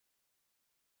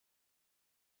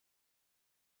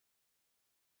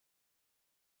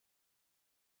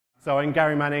So I'm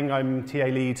Gary Manning, I'm TA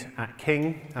lead at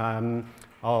King.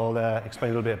 I'll explain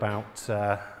a little bit about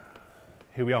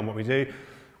who we are and what we do.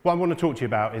 What I want to talk to you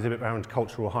about is a bit around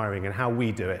cultural hiring and how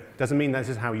we do it. Doesn't mean this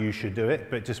is how you should do it,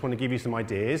 but just want to give you some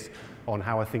ideas on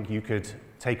how I think you could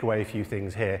take away a few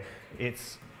things here.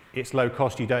 It's low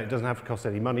cost, it doesn't have to cost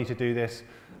any money to do this,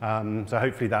 so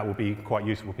hopefully that will be quite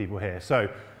useful for people here. So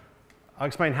I'll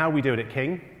explain how we do it at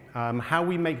King. How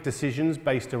we make decisions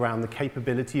based around the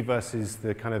capability versus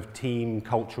the kind of team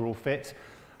cultural fit.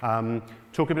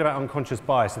 Talk a bit about unconscious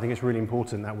bias. I think it's really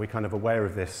important that we're kind of aware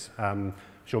of this. I'm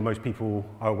sure most people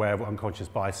are aware of what unconscious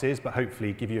bias is, but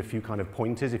hopefully give you a few kind of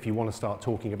pointers if you want to start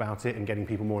talking about it and getting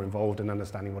people more involved and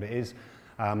understanding what it is.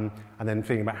 And then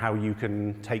thinking about how you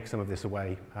can take some of this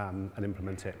away and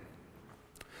implement it.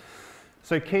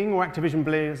 So King, or Activision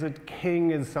Blizzard,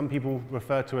 King, as some people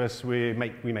refer to us, we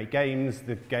make games.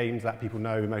 The games that people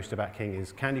know most about King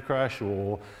is Candy Crush,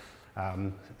 or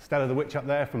Stella the Witch up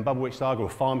there from Bubble Witch Saga, or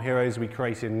Farm Heroes we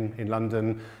create in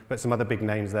London, but some other big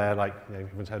names there, like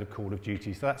everyone's heard of Call of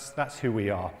Duty. So that's who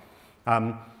we are.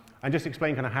 And just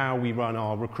explain kind of how we run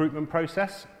our recruitment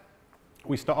process.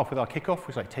 We start off with our kickoff,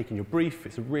 which is like taking your brief.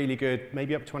 It's a really good,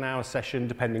 maybe up to an hour session,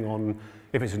 depending on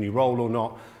if it's a new role or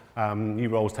not. New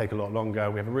roles take a lot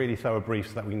longer. We have a really thorough brief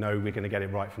so that we know we're going to get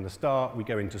it right from the start. We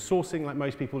go into sourcing like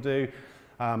most people do.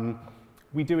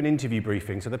 We do an interview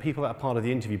briefing, so the people that are part of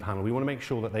the interview panel, we want to make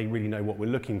sure that they really know what we're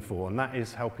looking for, and that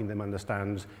is helping them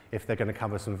understand if they're going to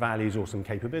cover some values or some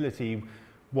capability,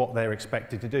 what they're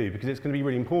expected to do, because it's going to be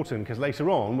really important, because later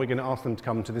on we're going to ask them to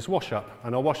come to this wash-up,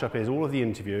 and our wash-up is all of the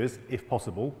interviewers, if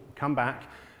possible, come back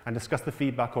and discuss the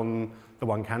feedback on the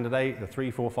one candidate, the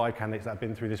 3, 4, 5 candidates that have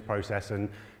been through this process, and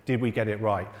did we get it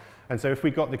right? And so if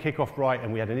we got the kickoff right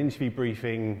and we had an interview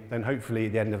briefing, then hopefully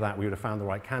at the end of that we would have found the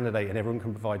right candidate and everyone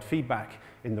can provide feedback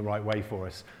in the right way for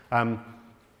us. I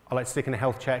like to stick in a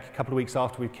health check a couple of weeks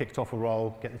after we've kicked off a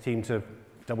role, get the team to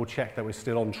double check that we're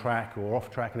still on track or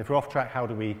off track, and if we're off track, how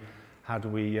do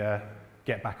we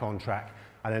get back on track?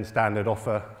 And then standard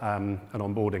offer and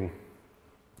onboarding.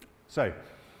 So,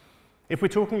 if we're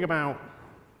talking about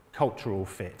cultural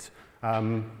fit,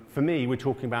 for me, we're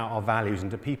talking about our values,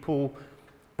 and do people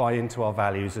buy into our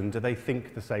values, and do they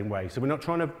think the same way? So we're not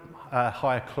trying to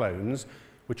hire clones,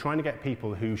 we're trying to get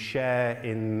people who share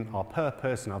in our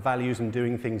purpose and our values and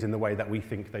doing things in the way that we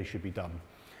think they should be done.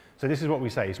 So this is what we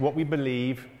say, it's what we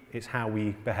believe, it's how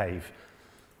we behave.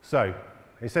 So,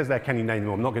 it says there, can you name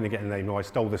them? I'm not going to get a name, I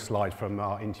stole this slide from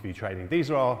our interview training. These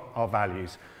are our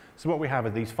values. So what we have are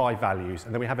these 5 values,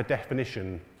 and then we have a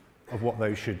definition of what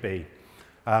those should be.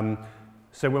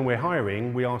 So when we're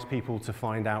hiring, we ask people to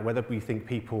find out whether we think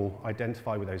people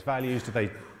identify with those values, do they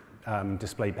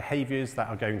display behaviours that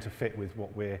are going to fit with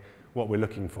what we're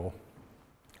looking for.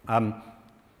 But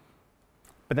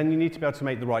then you need to be able to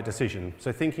make the right decision.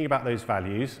 So thinking about those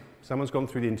values, someone's gone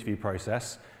through the interview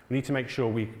process, we need to make sure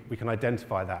we can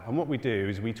identify that. And what we do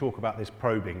is we talk about this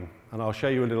probing, and I'll show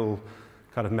you a little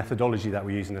kind of methodology that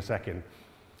we use in a second.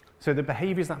 So the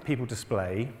behaviours that people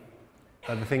display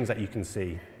are the things that you can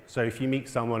see. So if you meet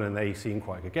someone and they seem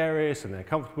quite gregarious and they're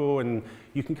comfortable, and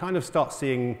you can kind of start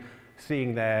seeing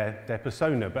their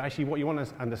persona, but actually what you want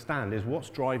to understand is what's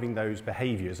driving those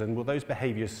behaviours, and will those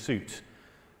behaviours suit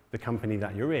the company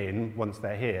that you're in once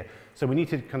they're here. So we need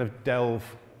to kind of delve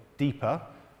deeper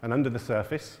and under the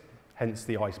surface, hence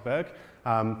the iceberg.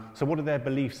 So what are their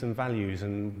beliefs and values,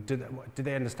 and do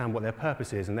they understand what their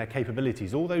purpose is and their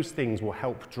capabilities? All those things will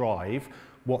help drive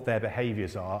what their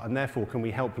behaviours are, and therefore can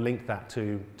we help link that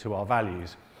to our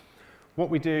values. What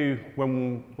we do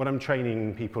when I'm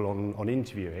training people on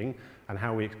interviewing and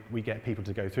how we get people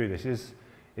to go through this is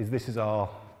this is our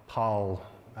PAL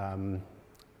kind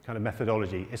of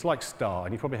methodology. It's like STAR,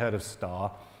 and you've probably heard of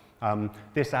STAR.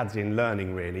 This adds in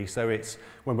learning, really. So it's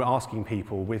when we're asking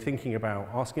people, we're thinking about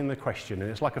asking the question, and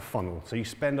it's like a funnel. So you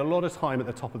spend a lot of time at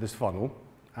the top of this funnel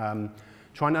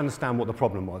trying to understand what the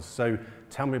problem was. So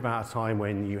tell me about a time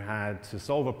when you had to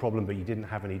solve a problem but you didn't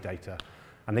have any data.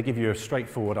 And they give you a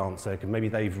straightforward answer, because maybe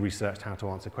they've researched how to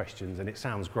answer questions and it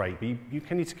sounds great, but you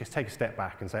need to take a step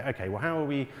back and say, okay,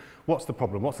 well, what's the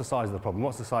problem? What's the size of the problem?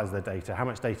 What's the size of the data? How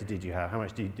much data did you have? How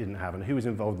much didn't have? And who was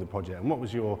involved in the project? And what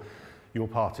was your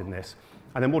part in this?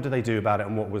 And then what did they do about it,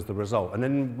 and what was the result? And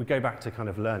then we go back to kind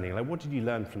of learning, like what did you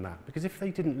learn from that? Because if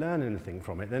they didn't learn anything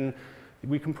from it, then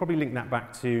we can probably link that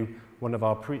back to one of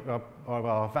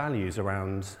our values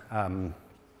around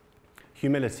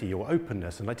humility or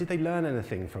openness, and like, did they learn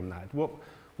anything from that?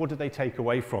 What did they take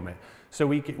away from it? So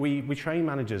we train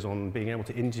managers on being able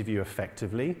to interview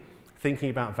effectively,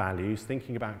 thinking about values,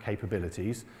 thinking about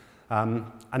capabilities, and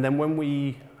then when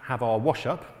we have our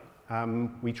wash-up,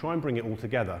 we try and bring it all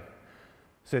together.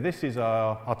 So this is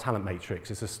our talent matrix.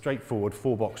 It's a straightforward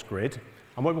 4-box grid.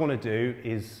 And what we want to do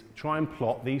is try and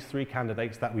plot these 3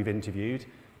 candidates that we've interviewed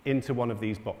into one of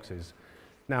these boxes.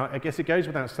 Now, I guess it goes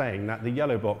without saying that the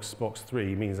yellow box, box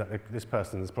 3, means that this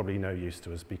person is probably no use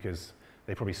to us because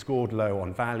they probably scored low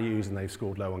on values and they've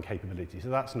scored low on capability. So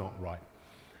that's not right.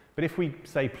 But if we,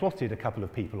 say, plotted a couple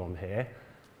of people on here,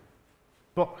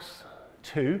 box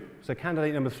 2, so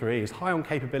candidate number 3 is high on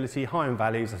capability, high on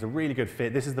values, that's a really good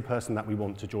fit. This is the person that we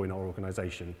want to join our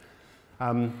organisation.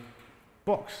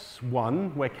 Box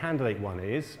 1, where candidate 1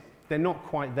 is, they're not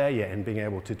quite there yet in being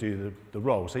able to do the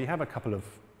role. So you have a couple of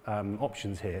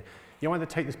options here. You either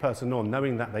take this person on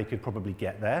knowing that they could probably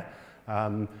get there,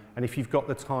 and if you've got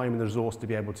the time and the resource to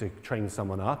be able to train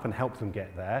someone up and help them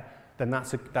get there, then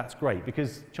that's great,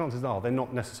 because chances are they're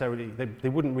not necessarily, they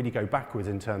wouldn't really go backwards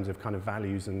in terms of kind of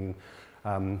values and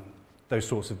those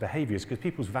sorts of behaviours, because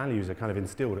people's values are kind of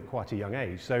instilled at quite a young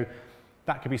age. So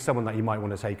that could be someone that you might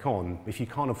want to take on. If you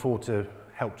can't afford to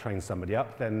help train somebody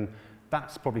up, then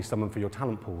that's probably someone for your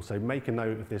talent pool. So make a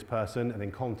note of this person and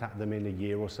then contact them in a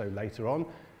year or so later on.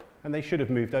 And they should have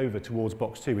moved over towards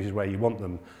box 2, which is where you want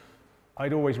them.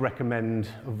 I'd always recommend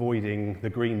avoiding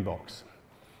the green box,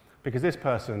 because this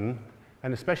person,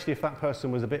 and especially if that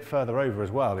person was a bit further over as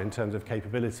well in terms of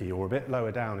capability or a bit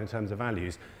lower down in terms of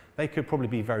values, they could probably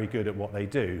be very good at what they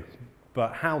do,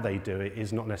 but how they do it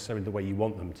is not necessarily the way you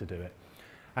want them to do it.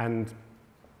 And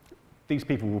these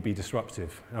people will be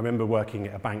disruptive. I remember working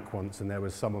at a bank once and there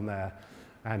was someone there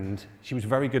and she was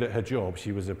very good at her job.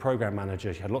 She was a program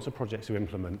manager, she had lots of projects to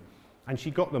implement and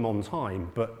she got them on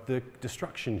time, but the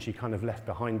destruction she kind of left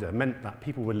behind her meant that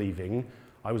people were leaving.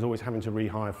 I was always having to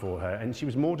rehire for her and she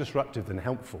was more disruptive than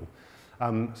helpful.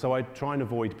 So I try and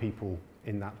avoid people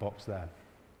in that box there.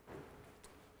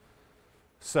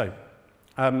 So,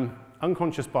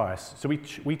 unconscious bias. So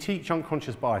we teach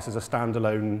unconscious bias as a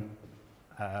standalone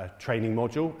training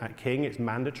module at King. It's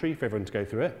mandatory for everyone to go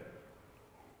through it.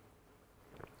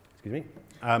 Excuse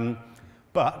me.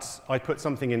 But I put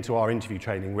something into our interview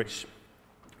training which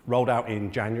rolled out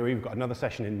in January. We've got another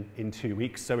session in 2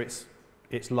 weeks, so it's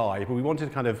live. But we wanted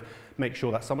to kind of make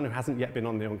sure that someone who hasn't yet been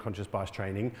on the unconscious bias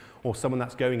training, or someone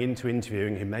that's going into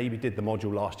interviewing who maybe did the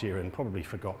module last year and probably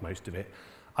forgot most of it,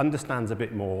 understands a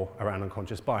bit more around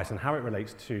unconscious bias and how it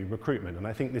relates to recruitment. And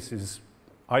I think this is,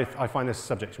 I find this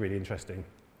subject really interesting.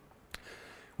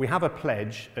 We have a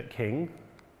pledge at King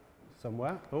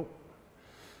somewhere.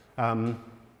 And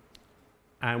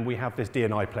we have this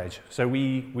D&I pledge. So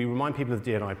we remind people of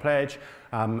the D&I pledge,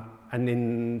 and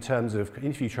in terms of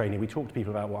interview training, we talk to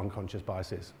people about what unconscious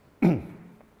bias is. I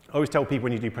always tell people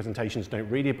when you do presentations, don't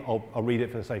read it, but I'll read it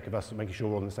for the sake of us making sure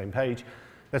we're on the same page.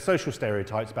 There's social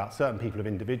stereotypes about certain people of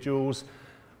individuals,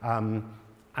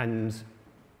 and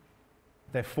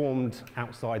they're formed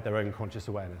outside their own conscious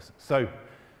awareness. So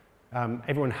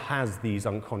everyone has these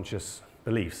unconscious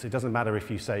beliefs. It doesn't matter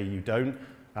if you say you don't.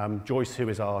 Joyce, who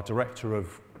is our Director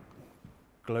of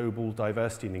Global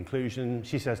Diversity and Inclusion,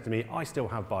 she says to me, I still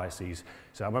have biases.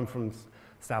 So I'm from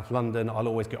South London, I'll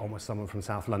always get on with someone from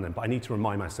South London, but I need to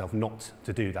remind myself not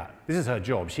to do that. This is her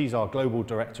job. She's our Global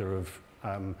Director of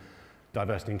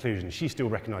Diversity and Inclusion. She still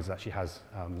recognises that she has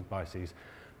biases.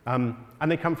 And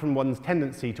they come from one's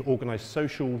tendency to organise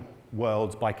social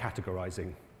worlds by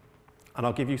categorising. And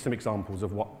I'll give you some examples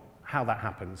of how that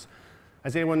happens.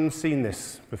 Has anyone seen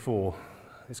this before?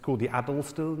 It's called the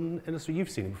Addlestone Illustrator. You've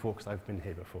seen it before because I've been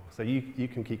here before, so you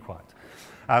can keep quiet.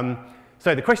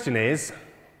 So the question is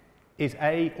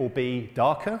A or B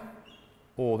darker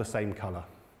or the same colour?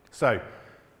 So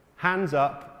hands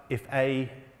up if A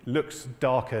looks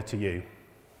darker to you.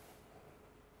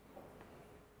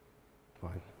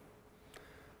 Fine.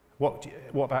 What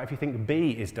about if you think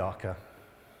B is darker?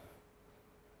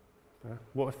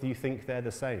 What if you think they're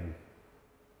the same?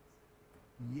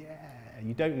 Yeah,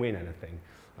 you don't win anything,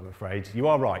 I'm afraid. You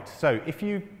are right. So if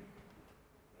you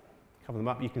cover them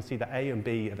up, you can see that A and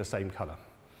B are the same colour.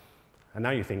 And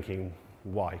now you're thinking,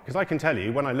 why? Because I can tell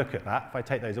you, when I look at that, if I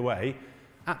take those away,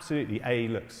 absolutely A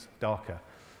looks darker.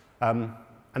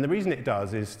 And the reason it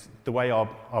does is the way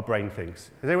our brain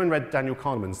thinks. Has anyone read Daniel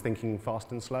Kahneman's Thinking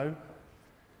Fast and Slow?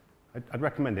 I'd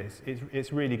recommend it.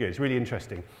 It's really good. It's really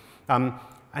interesting.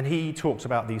 And he talks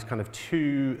about these kind of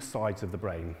two sides of the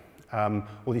brain,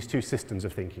 or these two systems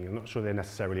of thinking. I'm not sure they're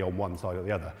necessarily on one side or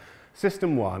the other.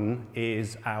 System one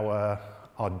is our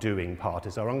doing part,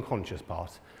 is our unconscious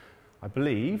part. I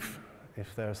believe,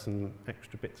 if there are some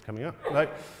extra bits coming up. No,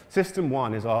 system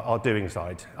one is our doing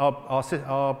side.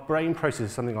 Our brain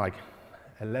processes something like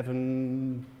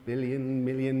 11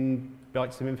 million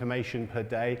bytes of information per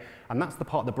day, and that's the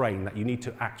part of the brain that you need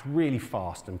to act really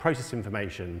fast and process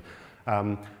information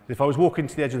If I was walking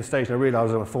to the edge of the stage and I realised I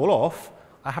was going to fall off,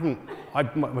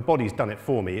 my body's done it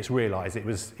for me. It's realised it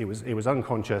was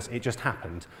unconscious. It just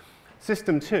happened.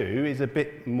 System 2 is a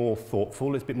bit more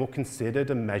thoughtful. It's a bit more considered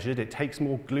and measured. It takes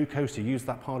more glucose to use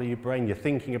that part of your brain. You're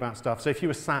thinking about stuff. So if you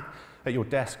were sat at your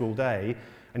desk all day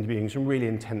and you're doing some really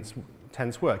intense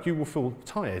work, you will feel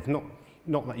tired.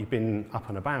 Not that you've been up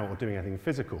and about or doing anything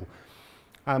physical.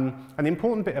 And the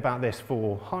important bit about this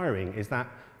for hiring is that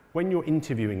when you're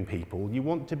interviewing people, you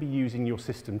want to be using your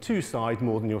System 2 side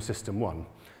more than your System 1.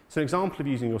 So an example of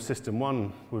using your System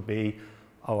 1 would be,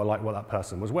 oh, I like what that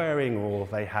person was wearing, or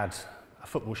they had a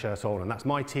football shirt on, and that's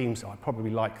my team, so I probably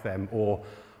like them, or,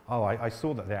 oh, I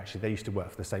saw that they used to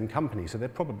work for the same company, so they're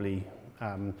probably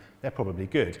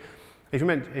good. If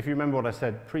you remember what I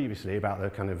said previously about the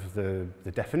kind of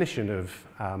the definition of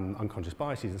unconscious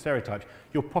biases and stereotypes,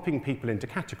 you're popping people into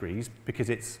categories because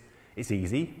it's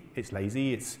easy, it's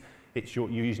lazy, you're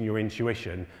using your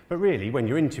intuition. But really, when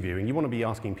you're interviewing, you want to be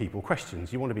asking people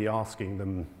questions. You want to be asking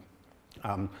them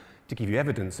to give you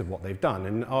evidence of what they've done.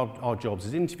 And our jobs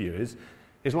as interviewers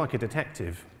is like a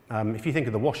detective. If you think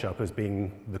of the wash-up as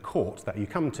being the court that you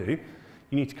come to,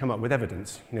 you need to come up with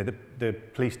evidence. You know, the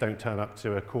police don't turn up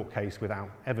to a court case without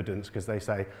evidence because they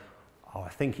say, oh, I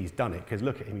think he's done it because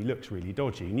look at him, he looks really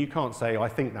dodgy. And you can't say, I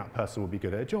think that person will be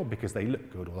good at a job because they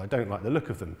look good, or I don't like the look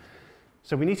of them.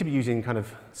 So we need to be using kind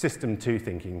of System 2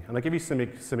 thinking. And I'll give you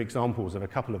some examples of a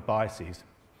couple of biases.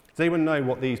 Does anyone know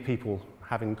what these people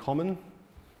have in common?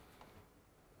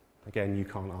 Again, you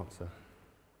can't answer.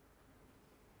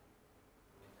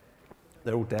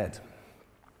 They're all dead.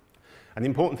 And the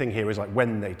important thing here is like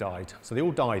when they died. So they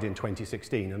all died in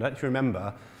 2016. And don't you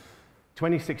remember,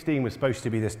 2016 was supposed to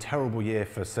be this terrible year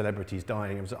for celebrities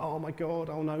dying. It was like, oh my God,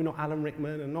 oh no, not Alan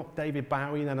Rickman and not David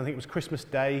Bowie. And then I think it was Christmas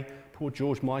Day. Poor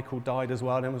George Michael died as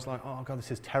well. And it was like, oh God,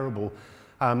 this is terrible.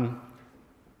 And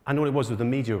all it was the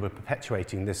media were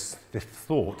perpetuating this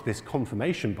thought, this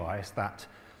confirmation bias that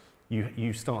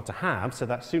you start to have, so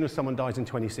that as soon as someone dies in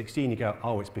 2016, you go,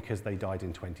 oh, it's because they died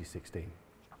in 2016.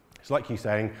 It's like you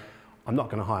saying, I'm not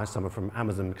going to hire someone from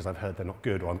Amazon because I've heard they're not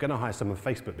good, or I'm going to hire someone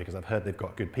from Facebook because I've heard they've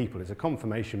got good people. It's a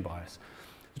confirmation bias.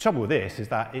 The trouble with this is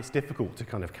that it's difficult to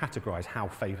kind of categorize how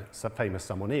famous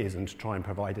someone is and to try and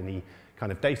provide any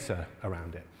kind of data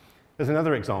around it. There's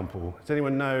another example. Does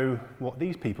anyone know what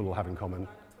these people all have in common?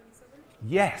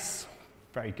 Yes,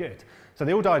 very good. So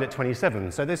they all died at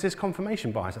 27. So there's this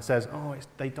confirmation bias that says, oh,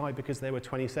 they died because they were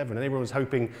 27. And everyone's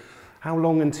hoping, how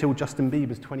long until Justin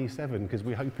Bieber's 27? Because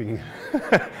we're hoping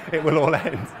it will all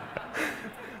end.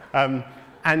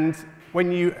 And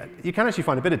when you can actually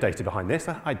find a bit of data behind this.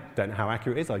 I don't know how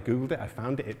accurate it is. I Googled it. I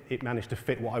found it. It managed to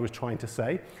fit what I was trying to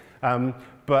say.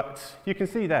 But you can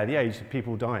see there the age of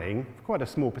people dying, quite a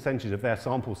small percentage of their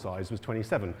sample size was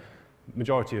 27.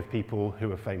 Majority of people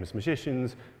who are famous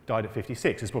magicians died at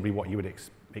 56 is probably what you would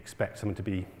expect someone to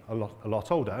be a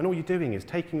lot older. And all you're doing is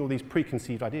taking all these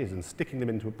preconceived ideas and sticking them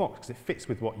into a box because it fits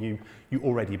with what you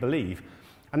already believe.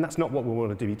 And that's not what we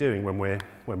want to be doing when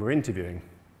we're interviewing.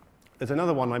 There's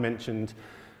another one I mentioned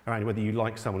around whether you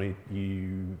like someone,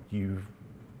 you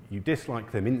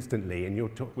dislike them instantly, and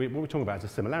what we're talking about is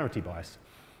a similarity bias.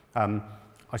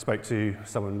 I spoke to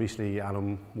someone recently,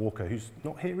 Alan Walker, who's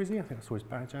not here, is he? I think I saw his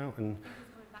badge out. And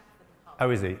oh,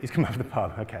 is he? He's come over the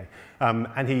pub, okay.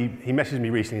 And he messaged me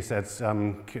recently and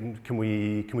said, can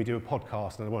we do a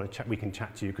podcast? And I want to chat, we can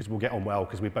chat to you because we'll get on well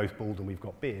because we're both bald and we've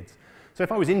got beards. So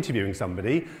if I was interviewing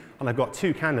somebody and I've got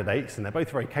two candidates and they're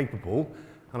both very capable,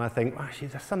 and I think, actually,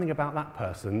 there's something about that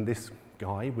person, this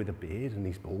guy with a beard and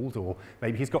he's bald, or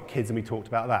maybe he's got kids and we talked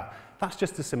about that. That's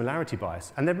just a similarity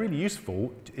bias. And they're really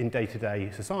useful in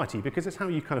day-to-day society because it's how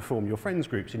you kind of form your friends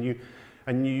groups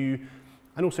and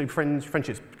also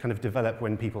friendships kind of develop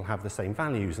when people have the same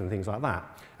values and things like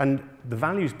that. And the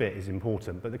values bit is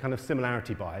important, but the kind of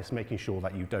similarity bias, making sure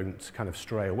that you don't kind of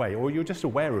stray away or you're just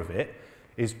aware of it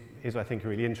is I think,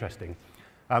 really interesting.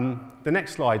 The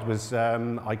next slide was,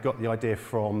 I got the idea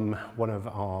from one of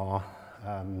our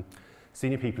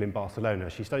senior people in Barcelona.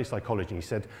 She studied psychology, and she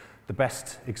said the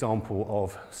best example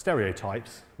of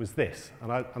stereotypes was this.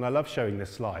 And I love showing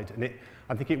this slide, and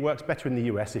I think it works better in the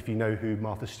US if you know who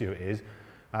Martha Stewart is.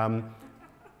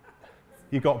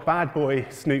 You've got bad boy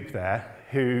Snoop there,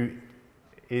 who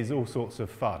is all sorts of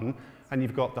fun, and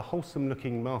you've got the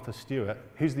wholesome-looking Martha Stewart,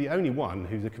 who's the only one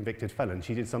who's a convicted felon.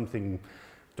 She did something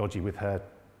dodgy with her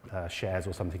shares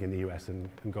or something in the US and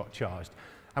got charged.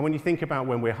 And when you think about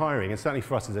when we're hiring, and certainly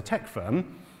for us as a tech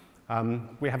firm,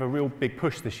 we have a real big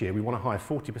push this year. We want to hire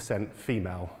 40%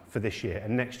 female for this year,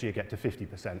 and next year get to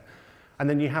 50%. And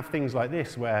then you have things like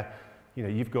this where you know,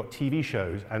 you've got TV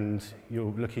shows and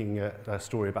you're looking at a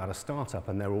story about a startup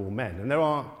and they're all men. And there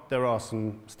are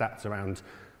some stats around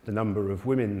the number of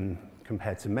women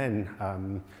compared to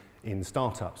men in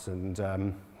startups.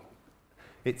 And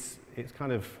it's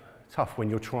kind of tough when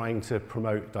you're trying to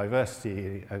promote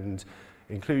diversity and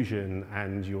inclusion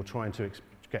and you're trying to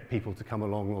get people to come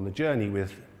along on the journey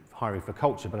with hiring for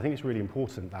culture. But I think it's really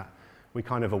important that we're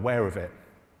kind of aware of it.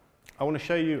 I want to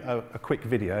show you a quick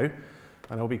video.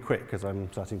 And I'll be quick because I'm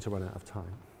starting to run out of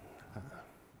time.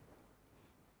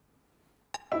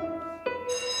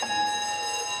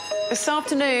 This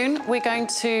afternoon, we're going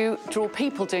to draw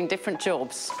people doing different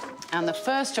jobs. And the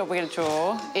first job we're going to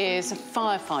draw is a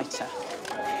firefighter.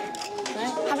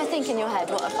 Have a think in your head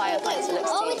what a firefighter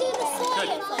looks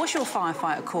like. What's your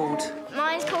firefighter called?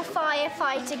 Mine's called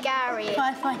Firefighter Gary.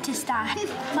 Firefighter Stan.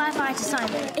 Firefighter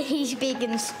Simon. He's big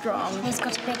and strong. He's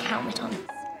got a big helmet on.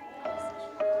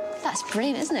 That's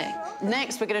brilliant, isn't it?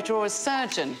 Next, we're going to draw a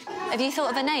surgeon. Have you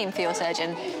thought of a name for your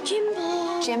surgeon? Jim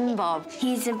Bob. Jim Bob.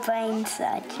 He's a brain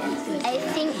surgeon. I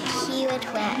think he would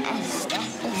wear a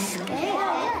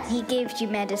stethoscope. He gives you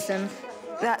medicine.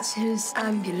 That's his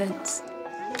ambulance.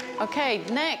 OK,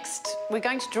 next, we're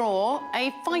going to draw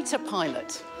a fighter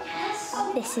pilot.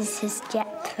 This is his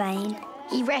jet plane.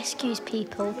 He rescues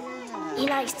people. He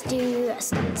likes to do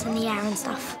stunts in the air and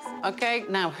stuff. OK,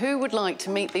 now, who would like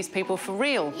to meet these people for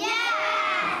real? Yeah!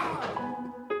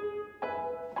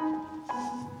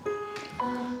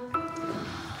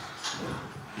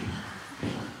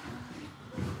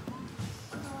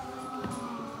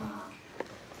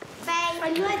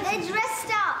 They're dressed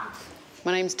up.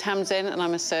 My name's Tamsin, and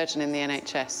I'm a surgeon in the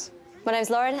NHS. My name's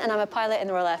Lauren, and I'm a pilot in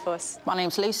the Royal Air Force. My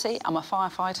name's Lucy. I'm a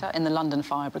firefighter in the London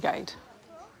Fire Brigade.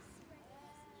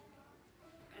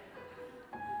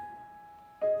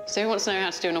 So who wants to know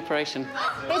how to do an operation?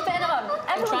 Who's putting it on?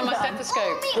 I'll try my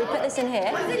stethoscope. We put this in here.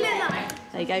 What does it look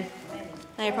like? There you go.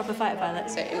 Now you're a proper fighter pilot.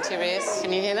 So into your ears.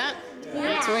 Can you hear that?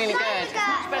 Yeah. It's really good. It's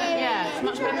much better, yeah, it's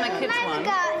much better than my kids' one.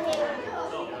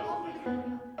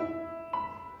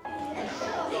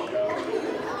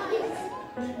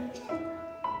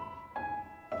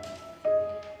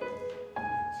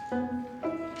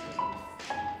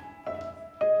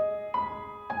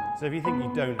 So if you think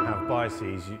you don't have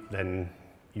biases, then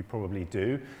you probably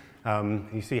do.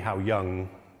 You see how young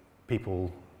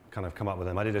people kind of come up with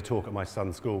them. I did a talk at my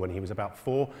son's school when he was about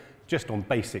 4, just on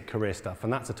basic career stuff,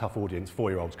 and that's a tough audience,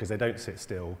 4-year-olds, because they don't sit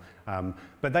still.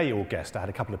 But they all guessed. I had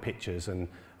a couple of pictures, and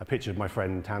a picture of my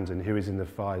friend Tamsin, who is in the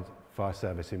fire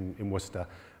service in Worcester,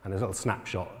 and there's a little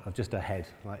snapshot of just her head.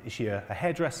 Like, is she a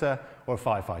hairdresser or a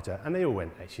firefighter? And they all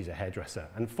went, hey, she's a hairdresser.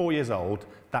 And 4 years old,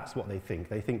 that's what they think.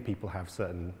 They think people have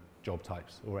certain job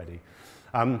types already.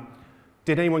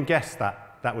 Did anyone guess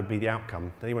that that would be the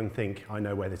outcome? Did anyone think, I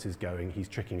know where this is going, he's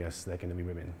tricking us, they're going to be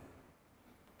women?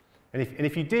 And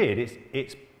if you did,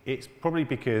 it's probably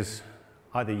because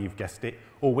either you've guessed it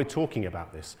or we're talking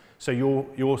about this. So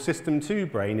your system 2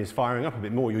 brain is firing up a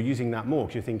bit more, you're using that more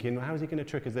because you're thinking, well, how is he going to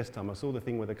trick us this time? I saw the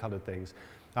thing with the coloured things.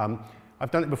 I've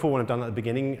done it before when I've done it at the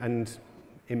beginning, and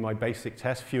in my basic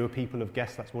test, fewer people have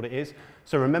guessed that's what it is.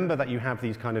 So remember that you have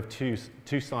these kind of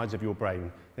two sides of your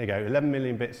brain. There you go, 11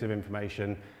 million bits of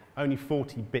information, only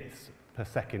 40 bits per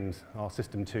second our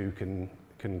system 2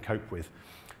 can cope with.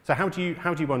 So how do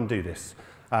you undo this?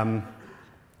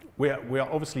 We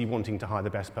are obviously wanting to hire the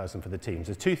best person for the team. So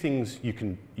there's 2 things you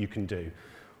can do.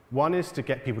 One is to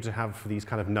get people to have these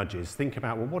kind of nudges. Think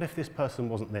about, well, what if this person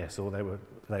wasn't this or they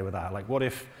were that? Like, what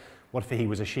if he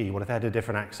was a she? What if they had a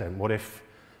different accent? What if,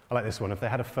 I like this one, if they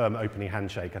had a firm opening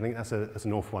handshake? I think that's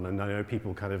an awful one, and I know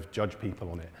people kind of judge people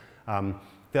on it.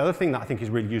 The other thing that I think is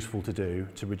really useful to do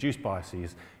to reduce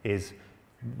biases is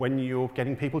when you're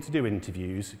getting people to do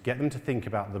interviews, get them to think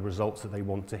about the results that they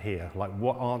want to hear. Like,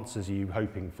 what answers are you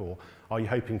hoping for? Are you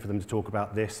hoping for them to talk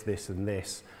about this, this, and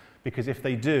this? Because if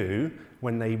they do,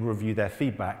 when they review their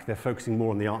feedback, they're focusing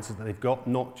more on the answers that they've got,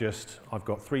 not just, I've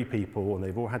got 3 people and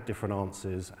they've all had different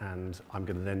answers and I'm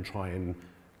going to then try and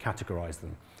categorize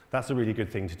them. That's a really good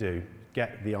thing to do.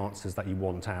 Get the answers that you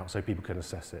want out so people can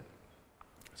assess it.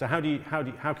 So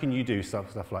how can you do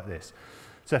stuff like this?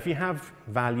 So if you have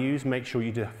values, make sure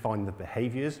you define the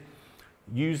behaviors.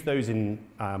 Use those in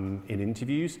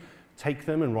interviews. Take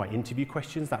them and write interview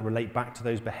questions that relate back to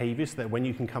those behaviors so that when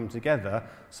you can come together,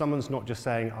 someone's not just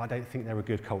saying, I don't think they're a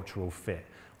good cultural fit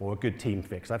or a good team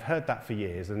fit. 'Cause I've heard that for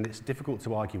years and it's difficult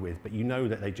to argue with, but you know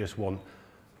that they just want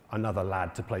another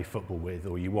lad to play football with,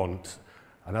 or you want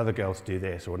another girl to do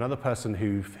this, or another person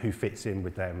who fits in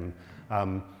with them.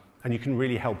 And you can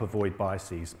really help avoid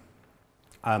biases.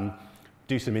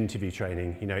 Do some interview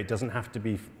training. You know, it doesn't have to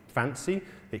be fancy.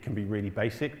 It can be really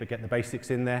basic, but get the basics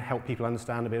in there, help people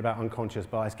understand a bit about unconscious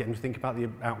bias, get them to think about the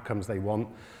outcomes they want.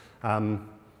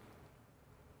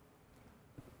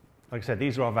 Like I said,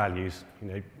 these are our values. You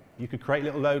know, you could create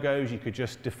little logos, you could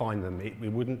just define them.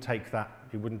 It wouldn't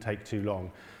take too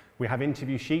long. We have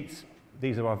interview sheets.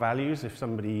 These are our values. If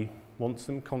somebody wants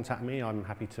them, contact me. I'm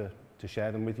happy to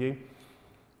share them with you.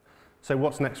 So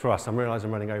what's next for us? I realise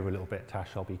I'm running over a little bit, Tash.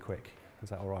 I'll be quick. Is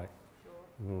that all right?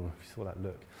 Sure. Ooh, if you saw that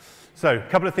look. So a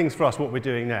couple of things for us, what we're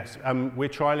doing next. We're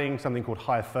trialling something called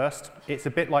Hire First. It's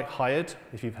a bit like Hired,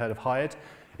 if you've heard of Hired.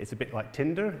 It's a bit like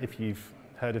Tinder, if you've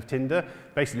heard of Tinder.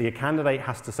 Basically, a candidate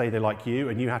has to say they like you,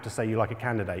 and you have to say you like a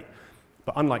candidate.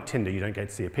 But unlike Tinder, you don't get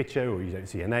to see a picture or you don't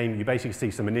see a name. You basically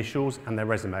see some initials and their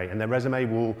resume. And their resume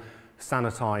will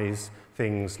sanitize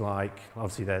things like,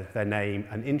 obviously, their name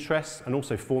and interests, and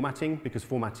also formatting, because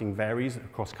formatting varies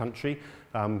across country.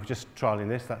 We're just trialing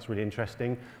this. That's really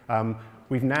interesting.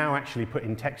 We've now actually put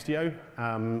in Textio.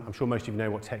 I'm sure most of you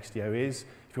know what Textio is.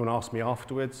 If you want to ask me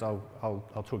afterwards, I'll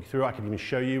talk you through it. I can even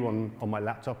show you on my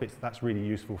laptop. That's really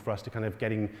useful for us to kind of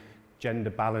getting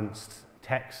gender-balanced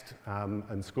text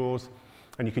and scores.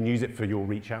 And you can use it for your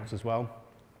reach outs as well.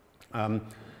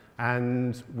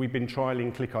 And we've been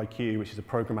trialing ClickIQ, which is a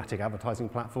programmatic advertising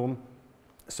platform.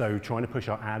 So trying to push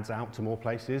our ads out to more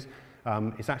places.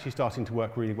 It's actually starting to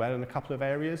work really well in a couple of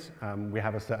areas. We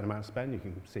have a certain amount of spend. You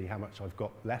can see how much I've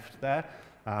got left there.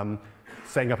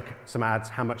 Setting up some ads,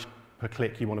 how much per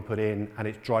click you want to put in, and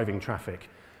it's driving traffic.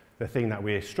 The thing that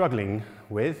we're struggling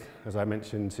with, as I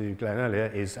mentioned to Glenn earlier,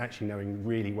 is actually knowing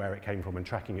really where it came from and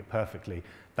tracking it perfectly.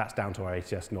 That's down to our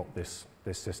ATS, not this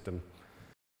system.